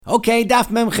Okay, Daf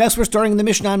Mem Ches, we're starting the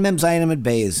Mishnah on Mem Zayin Amud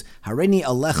Beis. Harini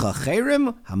alecha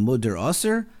cherim, hamuder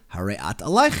aser, hareat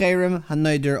alai cherim,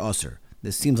 hanaider aser.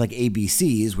 This seems like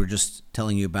ABCs. We're just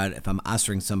telling you about if I'm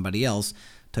asering somebody else.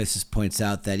 Taisus points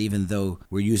out that even though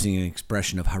we're using an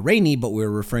expression of hareni, but we're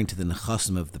referring to the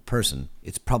nechasim of the person,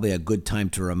 it's probably a good time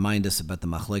to remind us about the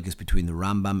machlekes between the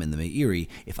Rambam and the Meiri.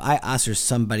 If I aser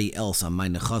somebody else on my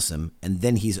nechasim, and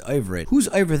then he's over it, who's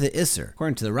over the iser?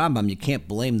 According to the Rambam, you can't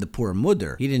blame the poor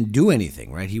mudder. He didn't do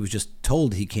anything, right? He was just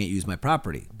told he can't use my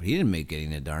property, but he didn't make any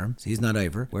nedarim, so he's not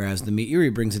over. Whereas the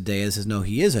Meiri brings a day and says, no,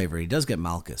 he is over. He does get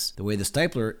malchus. The way the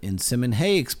Stipler in Siman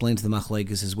Hay explains the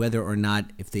machlekes is whether or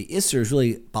not, if the iser is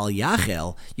really Bal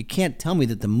Yachel, you can't tell me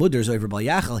that the mudder's over Bal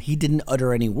Yachel. He didn't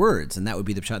utter any words, and that would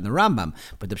be the pshat in the Rambam.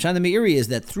 But the pshat in the Meiri is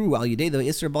that through Al Yidei the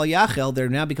Isser Bal Yachel, there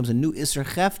now becomes a new Isser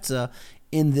Chefza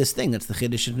in this thing. That's the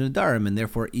Chiddush of Nedarim, and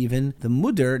therefore even the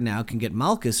Mudder now can get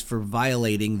Malchus for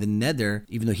violating the Neder,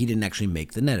 even though he didn't actually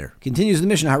make the Neder. Continues the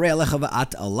Mishnah, Harei alecha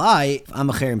va'at alai, if I'm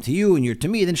a cherem to you and you're to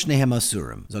me, then Shnehem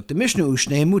Asurim. Zok the Mishnah,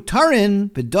 Shnehem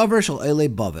Mutarin, B'davar shel Eilei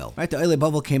Bavel. Right, the Eilei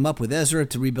Bavel came up with Ezra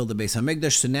to rebuild the Beis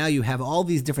HaMikdash, so now you have all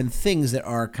these different things that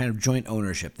are kind of joint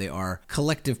ownership. They are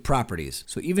collective properties.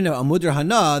 So even a Mudder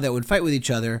Hana that would fight with each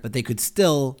other, but they could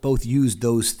still both use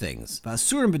those things.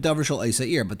 V'asurim B'davar shel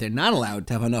Eisa'ir, but they're not allowed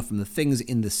to have enough from the things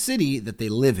in the city that they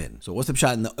live in. So what's the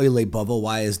pshat in the Eilei Bavel?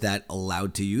 Why is that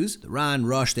allowed to use? The Ran,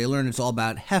 Rosh, they learn it's all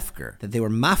about hefker, that they were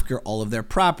mafker all of their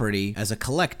property as a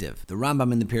collective. The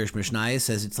Rambam in the Pirush Mishnayos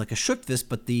says it's like a shutvis,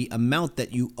 but the amount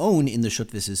that you own in the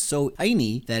shutvis is so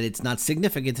tiny that it's not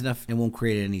significant enough and won't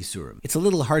create any surim. It's a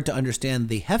little hard to understand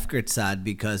the hefker tzad,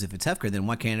 because if it's hefker, then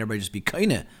why can't everybody just be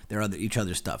kaina each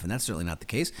other's stuff? And that's certainly not the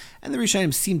case. And the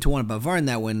Rishonim seem to want to bavarn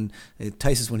that when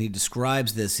Taisus, when he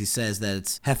describes this, he says that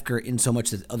it's hefker in so much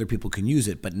that other people can use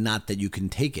it, but not that you can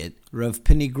take it. Rav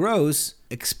Pini Gross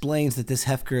explains that this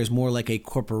hefker is more like a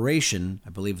corporation. I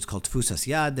believe it's called Tfusas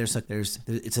Yad.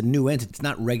 It's a new entity. It's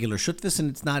not regular shutvis and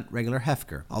it's not regular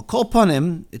hefker. I'll call upon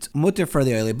him. It's mutter for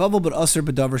the Eilei Bavel, but aser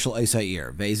b'davar shel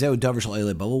Eisa'ir. Ve'ezeu davar shel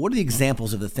Eilei Bavel. What are the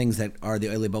examples of the things that are the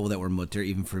Eilei Bavel that were mutter,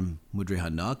 even from Mudri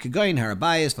Hana? Kegayin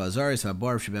harabayis, v'azaris,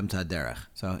 v'abar, shebem ta'derech.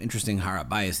 So interesting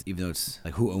harabayis, even though it's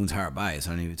like who owns harabayis?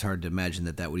 I mean, it's hard to imagine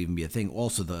that would even be a thing.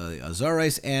 Also the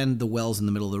azaris and the wells in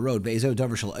the middle of the road. Ve'ezeu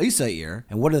davar shel Eisa'ir.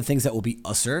 And what are the things that will be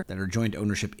usher, that are joint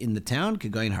ownership in the town?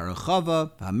 Kegayin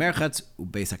harachava, v'hamerchatz,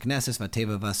 ubeis hakneses,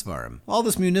 v'ateva v'asvarim. All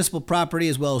this municipal property,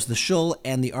 as well as the shul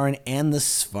and the aron and the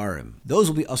svarim, those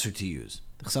will be usher to use.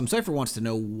 The Chassam Sofer wants to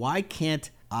know, why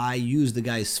can't I use the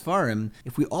guy's Sfarim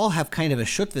if we all have kind of a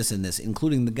shutvis in this,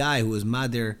 including the guy who is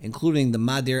Madir, including the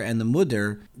Madir and the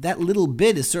Mudder? That little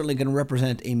bit is certainly going to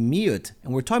represent a Miyut.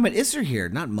 And we're talking about Isser here,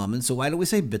 not Mammon, so why don't we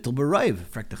say Bittul B'Raiv,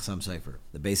 Frek Chassam Sofer?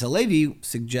 The Beis HaLevi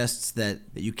suggests that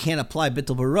you can't apply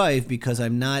Bittul B'Raiv because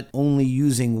I'm not only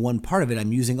using one part of it,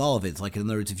 I'm using all of it. It's like, in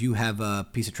other words, if you have a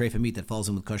piece of treifa meat that falls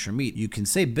in with kosher meat, you can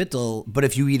say Bittul, but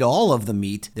if you eat all of the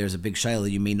meat, there's a big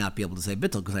shayla, you may not be able to say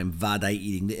Bittul because I'm Vadai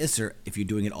eating the Isser if you're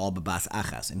doing it all babas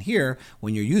achas. And here,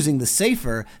 when you're using the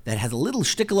sefer that has a little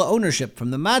shtikla ownership from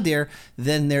the madir,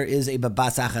 then there is a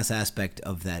babas achas aspect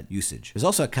of that usage. There's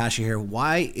also a kasha here.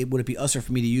 Why would it be usher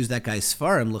for me to use that guy's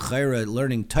svarim? L'chayra,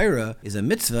 learning Torah is a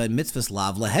mitzvah, and mitzvahs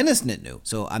lav lehenes nitnu.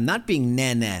 So I'm not being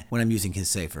nene when I'm using his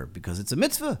sefer because it's a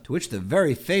mitzvah. To which the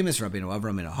very famous Rabbeinu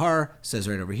Avram Menahar says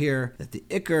right over here that the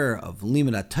ikar of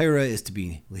limudat Torah is to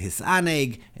be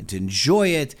hisaneg and to enjoy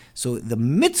it. So the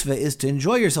mitzvah is to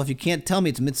enjoy yourself. You can't tell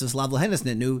me it's mitzvah slav lehenes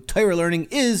nitnu. Torah learning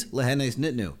is lehenes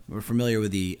nitnu. We're familiar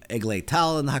with the Eglei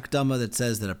Tal in the Hakdama that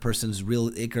says that a person's real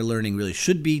ikar learning really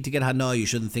should be to get hana. You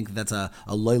shouldn't think that that's a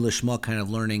loy lishma kind of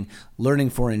learning. Learning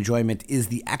for enjoyment is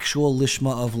the actual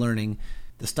lishma of learning.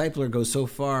 The Stipler goes so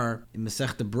far in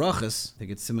Masechta Brachas, I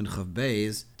think it's Siman Chav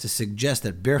Beis, to suggest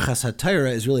that Berchas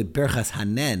HaTorah is really Berchas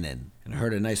Hanenen. And I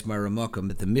heard a nice Maramokum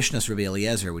that the Mishnah Rabbi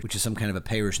Eliezer, which is some kind of a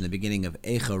parish in the beginning of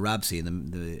Eicha Rabsi,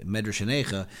 and the Medrash in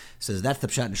Eicha, says that's the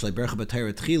pshat in Shlei Bercha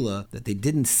B'Torah Tchila, that they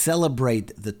didn't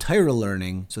celebrate the Torah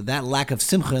learning, so that lack of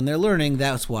simcha in their learning,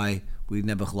 that's why we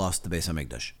never lost the Beis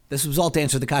HaMikdash. This was all to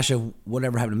answer the kasha of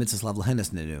whatever happened to Mitzvah Lav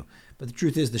Lehenes Nenu. But the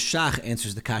truth is, the Shach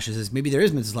answers the kasha, says maybe there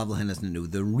is Mitzvah Lav Lehenes Nenu.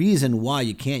 The reason why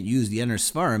you can't use the Ener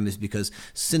Sfarim is because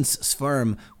since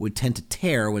Sfarim would tend to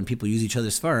tear when people use each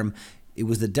other's Sfarim, it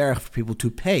was the derech for people to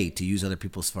pay to use other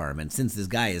people's Sfarim. And since this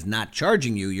guy is not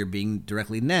charging you, you're being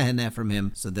directly neheneh from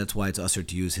him. So that's why it's usher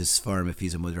to use his Sfarim if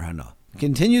he's a Mudr Hana.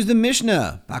 Continues the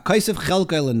Mishnah. So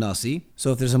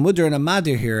if there's a Mudr and a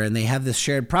Madir here and they have this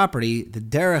shared property, the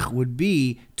derech would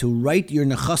be to write your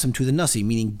nechasim to the Nasi,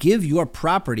 meaning give your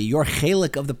property, your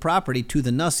chelik of the property to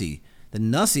the Nasi. The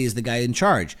Nasi is the guy in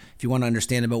charge. If you want to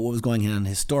understand about what was going on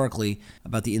historically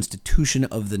about the institution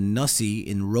of the Nasi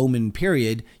in Roman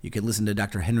period, you can listen to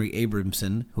Dr. Henry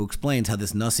Abramson, who explains how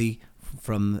this Nasi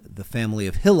from the family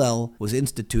of Hillel was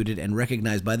instituted and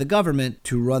recognized by the government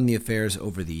to run the affairs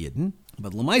over the Yidden.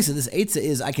 But Lamaisa, this Eitzah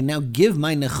is, I can now give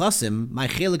my Nechasim, my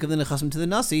Chelik of the Nechasim to the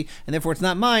Nasi, and therefore it's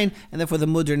not mine, and therefore the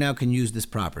Mudr now can use this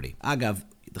property. Agav,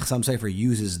 the Chassam Sofer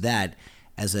uses that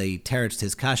as a teretz to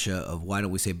his kasha of why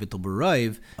don't we say bittul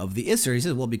b'raiv of the Isser. He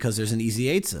says, well, because there's an easy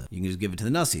eitzah. You can just give it to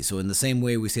the Nasi. So in the same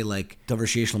way we say like davar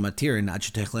sheyesh l'matir and ad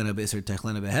shetechlena b'isser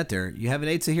techlena b'heter, you have an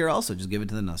eitzah here also. Just give it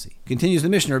to the Nasi. Continues the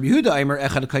Mishnah. Rabbi Yehuda Aimer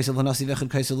echad kaisav l'nasi v'echad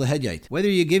kaisav l'hedyait. Whether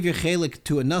you give your chelik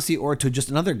to a Nasi or to just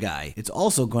another guy, it's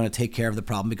also going to take care of the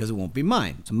problem because it won't be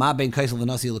mine. So ma ben kaisav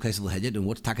l'nasi l'kaisav l'hedyait, and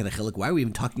what's taka the chelik? Why are we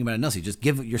even talking about a Nasi? Just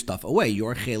give your stuff away.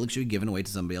 Your chelik should be given away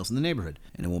to somebody else in the neighborhood,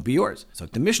 and it won't be yours. So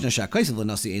the Mishnah shah kaisav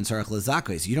l'nasi ein sarach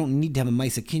l'zakais. You don't need to have a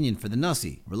Maisa Kinyan for the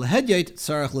Nasi. Or l'hedyait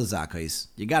sarach l'zakais.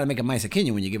 You got to make a Maisa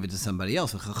Kinyan when you give it to somebody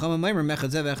else. Even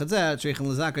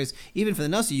for the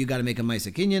Nasi, you got to make a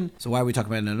Maisa Kinyan. So why are we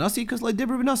talking about a Nasi? Because like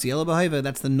dibra b'Nasi, ela b'haiva,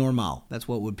 that's the normal. That's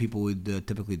what people would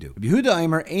typically do. Yehuda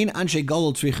Aimer ein anshe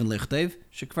galil tzrichen lichtev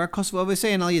shekvar kosov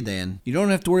avesein al yedein. You don't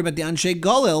have to worry about the anshe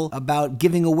galil about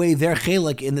giving away their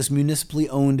chelik in this municipally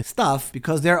owned stuff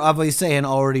because their avesein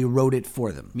already wrote it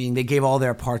for them. Meaning they gave all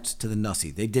their parts to the Nasi.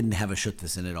 They didn't have a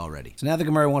shutfus in it already. So now the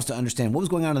Gemara wants to understand what was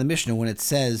going on in the Mishnah when it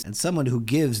says, and someone who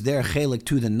gives their chelik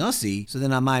to the Nasi, so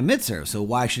then amai mitzer. So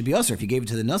why should it be usher? If you gave it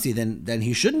to the Nasi, then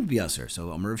he shouldn't be usher.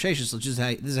 So Amar Rav Sheshes, so this is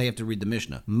how you have to read the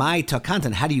Mishnah. My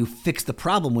takantan, how do you fix the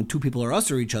problem when two people are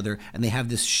usher each other and they have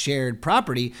this shared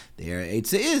property? Their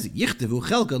eitzah is yichtavu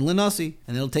chelkan lenasi,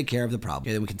 and it'll take care of the problem.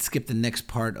 Okay, then we can skip the next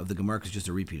part of the Gemara because it's just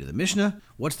a repeat of the Mishnah.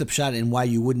 What's the pshat and why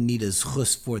you wouldn't need a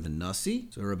zchus for the Nasi?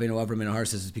 So Rabbeinu Avram Menahar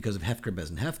says it's because of Hefker Bez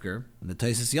and Hefker. And the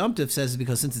Taisus Yom Tov says it's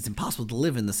because since it's impossible to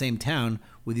live in the same town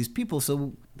with these people,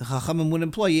 so the Chachamim would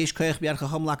employ Yesh Koyach B'Yad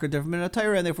Chacham Lakar Derv Min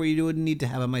HaTorah, and therefore you wouldn't need to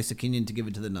have a Maisa Kinyan to give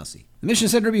it to the Nasi. The Mishnah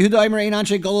said, Rabbi Yehuda Aimer Ein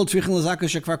Anshe Golol Tzrichen L'Zaka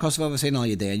Shekvar Kosov Avesein Al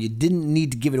Yedei, and you didn't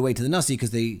need to give it away to the Nasi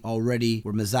because they already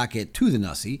were Mazaket to the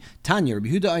Nasi. Tanya, Rabbi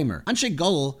Yehuda Aimer, Anshe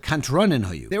Golol Kantranin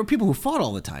Hayu. They were people who fought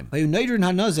all the time. So these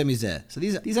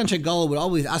Anshe Golol would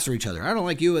always answer each other. I don't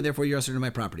like you, and therefore you're answering to my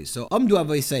properties. So Amdu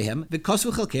Avoseihem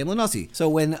V'Kosvu Chelkeim L'Nasi. So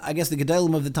when I guess the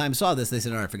Gedalim of the time saw this, they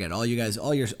said, all right, forget it. All you guys,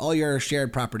 all your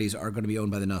shared properties are going to be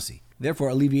owned by the Nasi. Therefore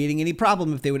alleviating any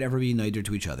problem if they would ever be neider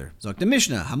to each other. Zok the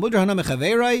Mishnah, Hamudr Hana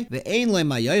Mechaverai, Ve'ein Le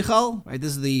Mayoichal. Right,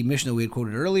 this is the Mishnah we had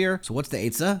quoted earlier. So what's the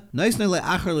Eitzah? Noisne Le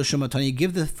Acher L'Shumatani, you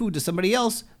give the food to somebody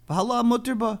else, V'hala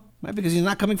Muterba. Right, because he's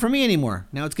not coming from me anymore.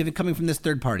 Now it's coming from this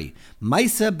third party.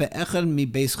 Maisa be'echad mi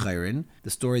beis chayrin,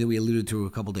 the story that we alluded to a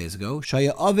couple days ago.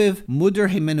 Shaya aviv muder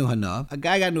himenu hana. A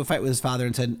guy got into a fight with his father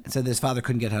and said that his father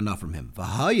couldn't get hana from him.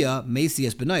 V'haya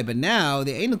meisias benai. But now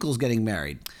the Einukel's getting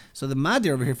married. So the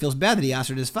Madir over here feels bad that he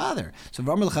answered his father. So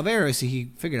V'amar l'chaver, so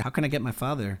he figured, how can I get my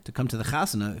father to come to the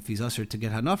chasana if he's ushered to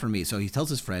get hana from me? So he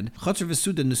tells his friend, Chotzer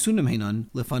v'suda nesunim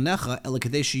heinan lefanecha ela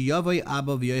kadeshi yavai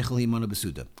abba v'yoichel himana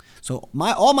b'suda. So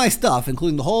all my stuff,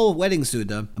 including the whole wedding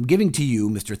Suda, I'm giving to you,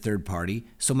 Mr. Third Party,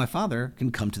 so my father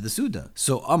can come to the Suda.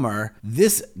 So Amar,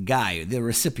 this guy, the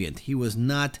recipient, he was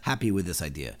not happy with this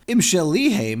idea. Im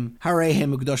shelihem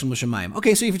harehem ukdoshim l'shamayim.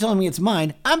 Okay, so if you're telling me it's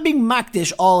mine, I'm being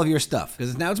makdish all of your stuff,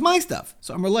 because now it's my stuff.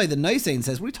 So Amar Lai, the Naisain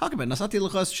says, what are you talking about? Nasati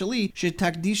l'chas sheli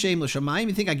shetakdishem l'shamayim.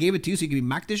 You think I gave it to you so you can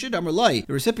be makdish it? Amar Lai,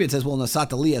 the recipient says, well,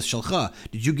 nasata li es shalcha.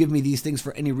 Did you give me these things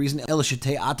for any reason? El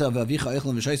shetei ata v'avicha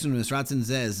eichlin v'shaisun v'sratzin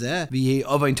zeh.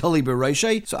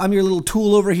 So I'm your little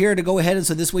tool over here to go ahead, and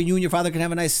so this way you and your father can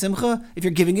have a nice simcha. If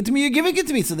you're giving it to me, you're giving it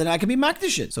to me, so that I can be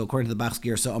makdish it. So according to the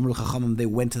Bachskir, so Amru Chachamim, they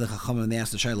went to the Chachamim and they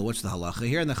asked the Shaila, what's the halacha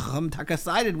here? And the Chachamim taka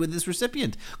sided with this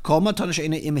recipient. Any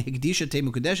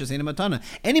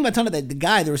matana that the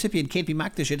guy, the recipient, can't be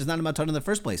makdish it is not a matana in the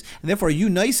first place. And therefore, you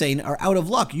Naisain are out of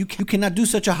luck. You cannot do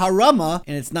such a harama,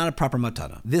 and it's not a proper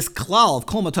matana. This klal of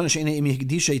kol matana she'ena im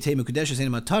hekdisha teimu kudesh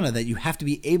she'ena matana, that you have to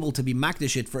be able to be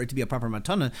makdish it for it to be a proper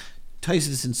matana.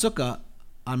 Taisus in Sukkah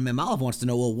on Mem Aleph wants to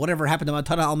know, well, whatever happened to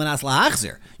matana al manas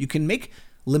lahachzir? You can make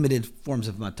limited forms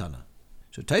of matana.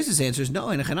 So Taisus answers, no,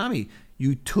 in a chanami,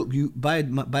 by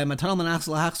matana al manas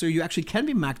lahachzir, you actually can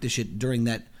be makdish it during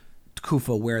that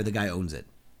kufa where the guy owns it.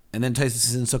 And then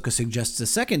Taisus in Sukkah suggests a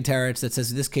second teretz that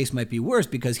says this case might be worse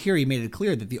because here he made it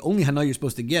clear that the only hana you're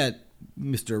supposed to get,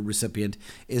 Mr. Recipient,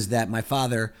 is that my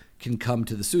father can come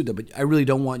to the Suda, but I really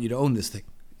don't want you to own this thing.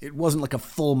 It wasn't like a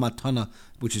full matana,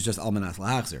 which is just almanas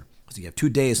lahachzer. So you have 2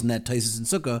 days in that Taisus and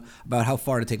Sukkah about how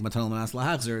far to take matana almanas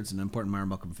lahachzer. It's an important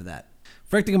maramakum for that.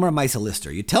 Frekting Amar Maisa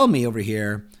Lister. You tell me over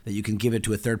here that you can give it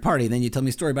to a third party, then you tell me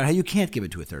a story about how you can't give it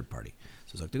to a third party.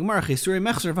 So Zok the Gemara, Chisuri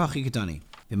Mechzer V'Hachi Ketani.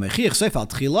 If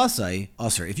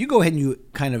you go ahead and you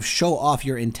kind of show off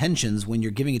your intentions when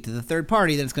you're giving it to the third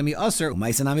party, then it's going to be usher. And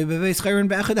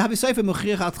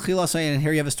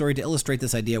here you have a story to illustrate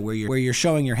this idea where you're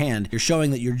showing your hand. You're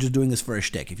showing that you're just doing this for a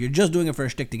shtick. If you're just doing it for a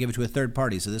shtick to give it to a third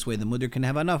party, so this way the mudr can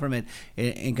have enough from it,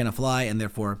 it ain't going to fly, and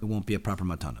therefore it won't be a proper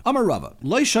matana. Amar Rava,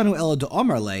 the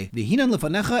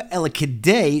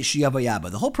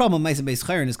whole problem of Maisa Beis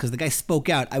Chayrin is because the guy spoke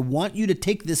out, I want you to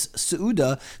take this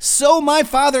seuda so my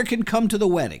father can come to the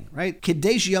wedding, right?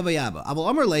 Kidei shiyavayaba.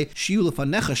 Aval amarle shiyu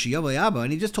lefanecha shiyavayaba,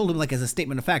 and he just told him like as a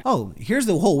statement of fact, oh, here's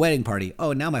the whole wedding party.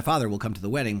 Oh, now my father will come to the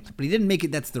wedding, but he didn't make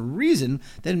it. That's the reason.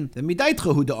 Then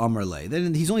midaitchahu da amarle.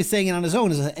 Then he's only saying it on his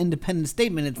own as an independent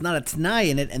statement. It's not a t'nai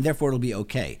in it, and therefore it'll be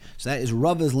okay. So that is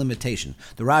Rava's limitation.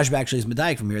 The Rajba actually is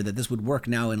medayik from here that this would work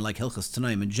now in like Hilchas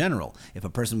Tanaim in general. If a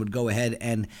person would go ahead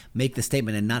and make the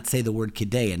statement and not say the word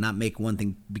kidei and not make one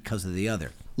thing because of the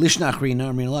other.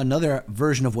 Another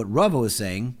version of what Rava was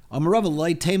saying.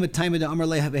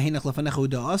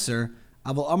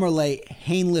 Aval amarle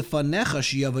hein lefanecha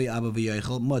sheyavay abba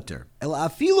v'yochel mutter. Ela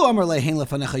afilu amarle hein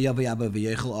lefanecha yavay abba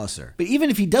v'yochel aser. But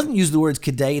even if he doesn't use the words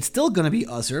kedei, it's still going to be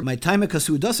aser. My time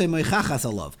kasudase meichachas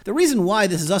alav. The reason why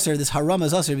this is aser, this haram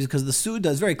is aser, is because the suda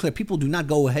is very clear. People do not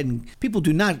go ahead and people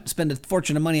do not spend a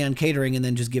fortune of money on catering and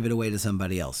then just give it away to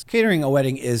somebody else. Catering a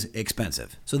wedding is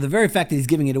expensive, so the very fact that he's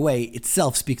giving it away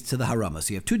itself speaks to the harama.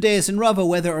 So you have two days in Rava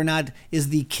whether or not is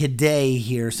the kedei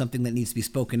here something that needs to be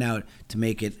spoken out to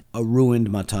make it a ruined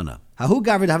matana. Hahu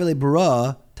gavid havele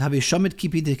bara tabi shamit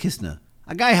kipi de kisna.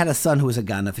 A guy had a son who was a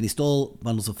ganaf and he stole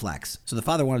bundles of flax. So the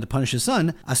father wanted to punish his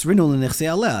son. Asrinu l'nechsei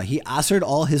aleh. He assered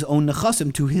all his own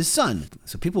nechasim to his son.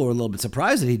 So people were a little bit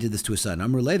surprised that he did this to his son.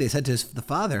 Amruleh, they said to the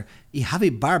father,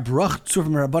 Ihavi bar brach tzur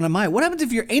from Rabbanamai. What happens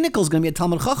if your anikel is going to be a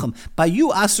Talmud Chacham? By you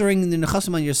assering the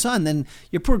nechasim on your son, then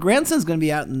your poor grandson is going to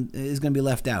be out and is going to be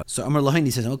left out. So Amr Lahain,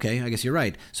 he says, okay, I guess you're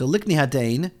right. So likni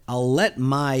hadain, I'll let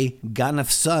my ganaf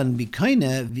son be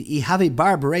kaina v'ihavi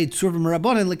bar barei tzur from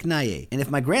Rabbanan liknaye. And if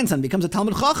my grandson becomes a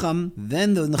Talmud Chacham,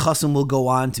 then the nechasim will go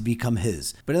on to become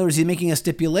his. But in other words, he's making a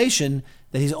stipulation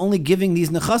that he's only giving these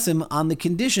nechasim on the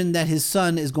condition that his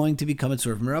son is going to become a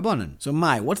tzur from Rabbanan. So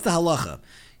what's the halacha?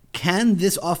 Can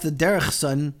this off the derech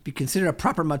son be considered a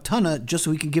proper matana just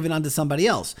so he can give it on to somebody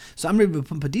else? So Amri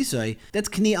b'Pumpadisai, that's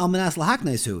kni almanas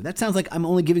lahaknesu. That sounds like I'm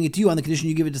only giving it to you on the condition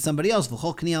you give it to somebody else.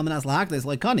 V'chol kni almanas lahaknes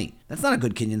like kani. That's not a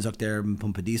good kinyan zok there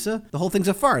Pumpadisa. The whole thing's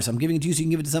a farce. I'm giving it to you so you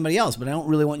can give it to somebody else, but I don't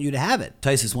really want you to have it.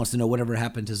 Taisus wants to know whatever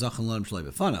happened to Zachan Lam Shloi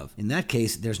B'Fanav. In that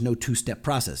case, there's no two-step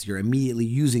process. You're immediately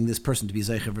using this person to be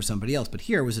zeicher for somebody else. But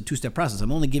here it was a two-step process.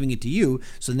 I'm only giving it to you,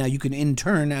 so now you can in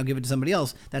turn now give it to somebody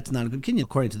else. That's not a good kinyan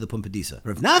according to the Pumpadisa.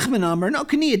 Rav Nachman Amar, no,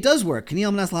 kni, it does work. Kni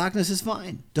almanas lahaknas is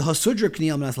fine. The hasudra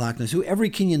kni almanas lahaknas, who every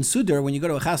kinyan sudar, when you go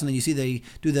to a chassan and you see they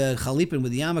do the chalipin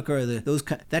with the yarmulke or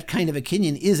that kind of a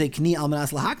kinyan is a kni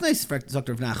almanas lahaknas.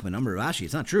 Dr. Rav Nachman Amar Rashi,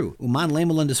 it's not true. Uman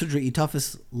leimalon de sudra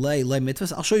itafis le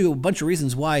mitzvahs. I'll show you a bunch of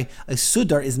reasons why a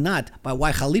sudar is not, by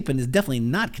why chalipin is definitely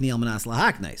not kni almanas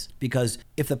lahaknas. Because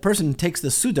if the person takes the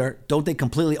sudar, don't they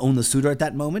completely own the sudar at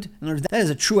that moment? In other words, that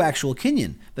is a true actual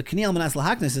kinyan. But kni almanas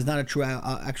lahaknas is not a true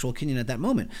actual kinyan at that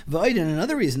moment. V'oiden,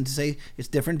 another reason to say it's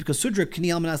different because sudra kni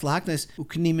almanas lahaknas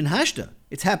ukni min hashta.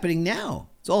 It's happening now.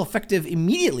 It's all effective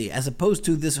immediately, as opposed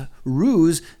to this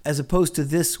ruse, as opposed to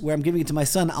this where I'm giving it to my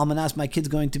son, almanas, my kid's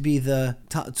going to be the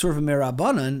tzur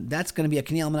v'merabanan. That's going to be a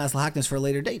kni almanas lahaknas for a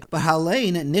later date. But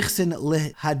halein nichsin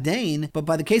lehadain. But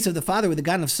by the case of the father with the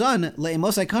gan of son,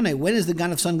 le'emosai kane, when is the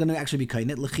gan of son going to actually be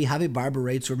kainet? L'chihave bar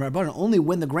barei tzur v'merabanan. Only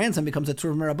when the grandson becomes a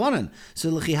tzur v'merabanan. So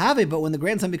l'chihave, but when the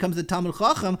grandson becomes the Talmud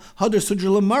Chacham, hadar sudra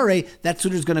l'mare, that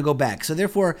sudra is going to go back. So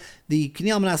therefore, the kni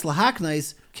almanas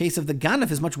lahaknas case of the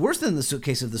ganaf is much worse than the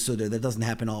case of the sudar that doesn't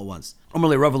happen all at once.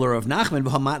 Omrle Rav of Nachman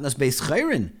v'hamatnas beis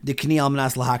chayrin the kni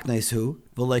almanas lahaknes hu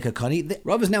v'leika kani.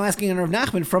 Rav is now asking Rav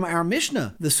Nachman from our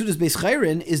Mishnah. The sudas beis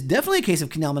chayrin is definitely a case of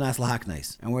kni almanas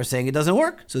lahaknes, and we're saying it doesn't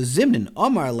work. So Zimnin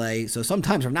Omar le. So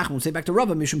sometimes Rav Nachman would say back to Rav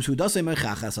mishum sudase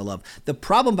mechachas alav. The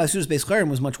problem by sudas beis chayrin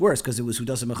was much worse because it was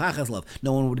sudase mechachas alav.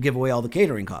 No one would give away all the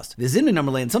catering costs. The Zimnin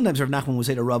Omar le, and sometimes Rav Nachman would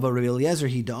say to Rav Eliezer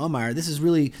he da Omar. This is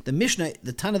really the Mishnah.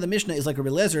 The Tana of the Mishnah is like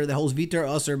a Eliezer that holds vitor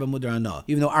aser b'mudar ana.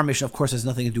 Even though our Mishnah, of course, has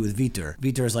nothing to do with vitor.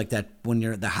 Vitor is like that when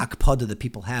you're the hakpada that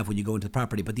people have when you go into the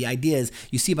property. But the idea is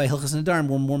You see by Hilchas Nadarim,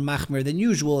 we're more machmir than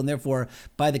usual, and therefore,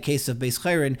 by the case of Beis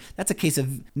Chayrin, that's a case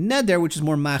of neder, which is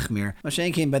more machmir.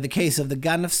 Mashiach came by the case of the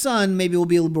gan of son, maybe we'll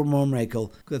be a little bit more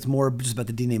miracle. That's more just about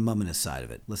the dinei mamonis side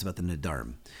of it, less about the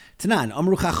nadarim. Tanan,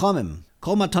 Amru Chachamim.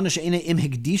 Our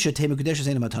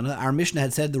Mishnah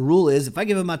had said the rule is if I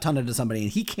give a matana to somebody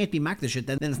and he can't be makdash it,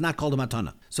 then it's not called a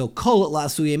matana. So kol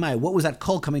la'asuye mai. What was that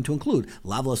kol coming to include?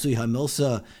 Lav la'asuye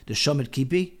hamilsa the shomit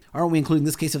kipi. Aren't we including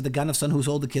this case of the gan of son who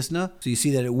sold the kisna? So you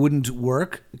see that it wouldn't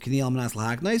work.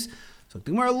 So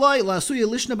we're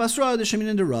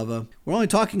only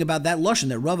talking about that lashon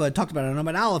that Rava talked about in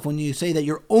Amud Aleph when you say that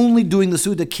you're only doing the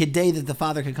suda kidei that the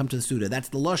father can come to the suda. That's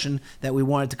the lashon that we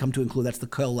wanted to come to include. That's the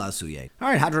kol la'asuye. All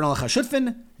right, Hadron al Chashutfin,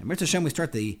 and Mirza Hashem, we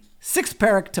start the 6th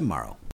parak tomorrow.